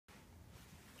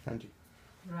Thank you.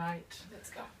 Right, let's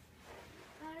go.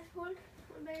 Hold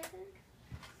by your hand.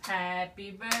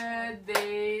 Happy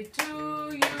birthday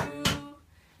to you.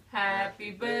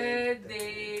 Happy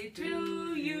birthday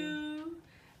to you.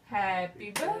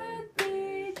 Happy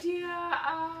birthday, dear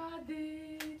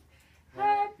Aadith.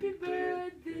 Happy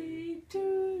birthday to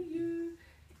you.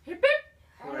 Hip hip.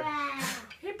 Hooray.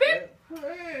 Hip hip.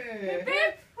 Hooray. Hip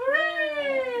hip.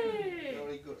 Hooray.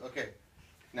 Very good. Okay.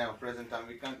 Now, present time.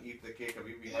 We can't eat the cake.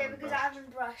 We Yeah, because I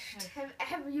haven't brushed.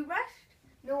 Have you brushed?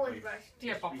 No one's brushed.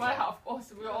 Yeah, Papa, of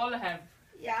course, we all have.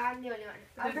 Yeah, I'm the only one.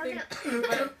 I don't think.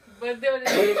 Birthday वाले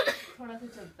थोड़ा सा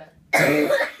चलता है.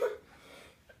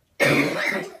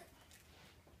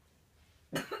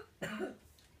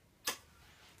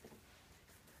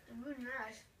 Very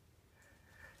nice.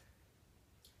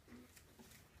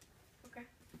 Okay.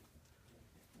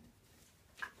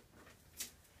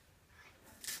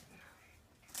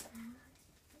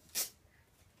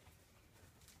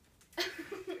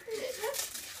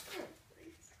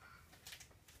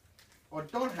 Or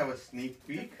don't have a sneak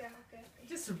peek. Okay.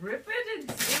 Just rip it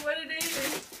and see what it is.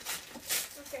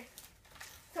 Okay.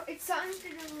 So it's something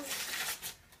to do.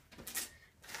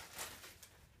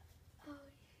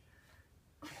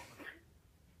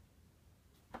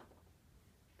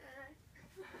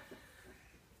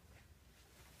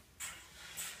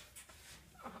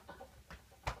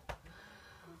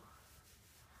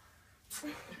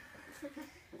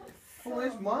 Oh,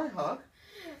 where's my hug?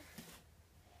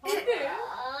 Okay.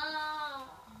 Oh,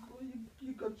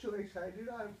 you got so excited.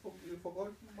 You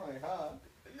forgot my hug.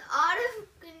 Aadith,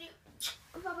 can you?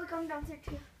 Papa, come down, sit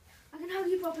here. I can hug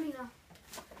you properly now.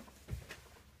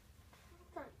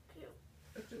 Thank you.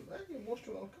 That's all right. You're most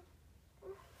welcome.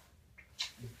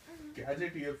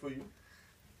 Gadget here for you.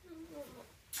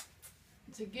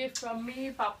 It's a gift from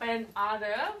me, Papa and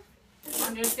Aadith.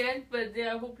 On your 10th birthday,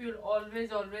 I hope you'll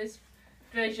always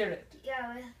treasure it.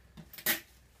 Yeah, well.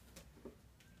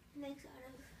 Thanks,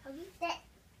 Aadith. Hug you.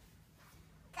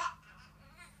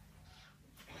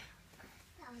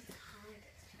 That was the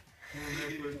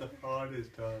That was the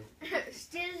hardest hug. hardest.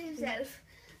 Still himself.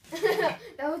 That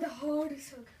was the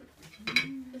hardest hug.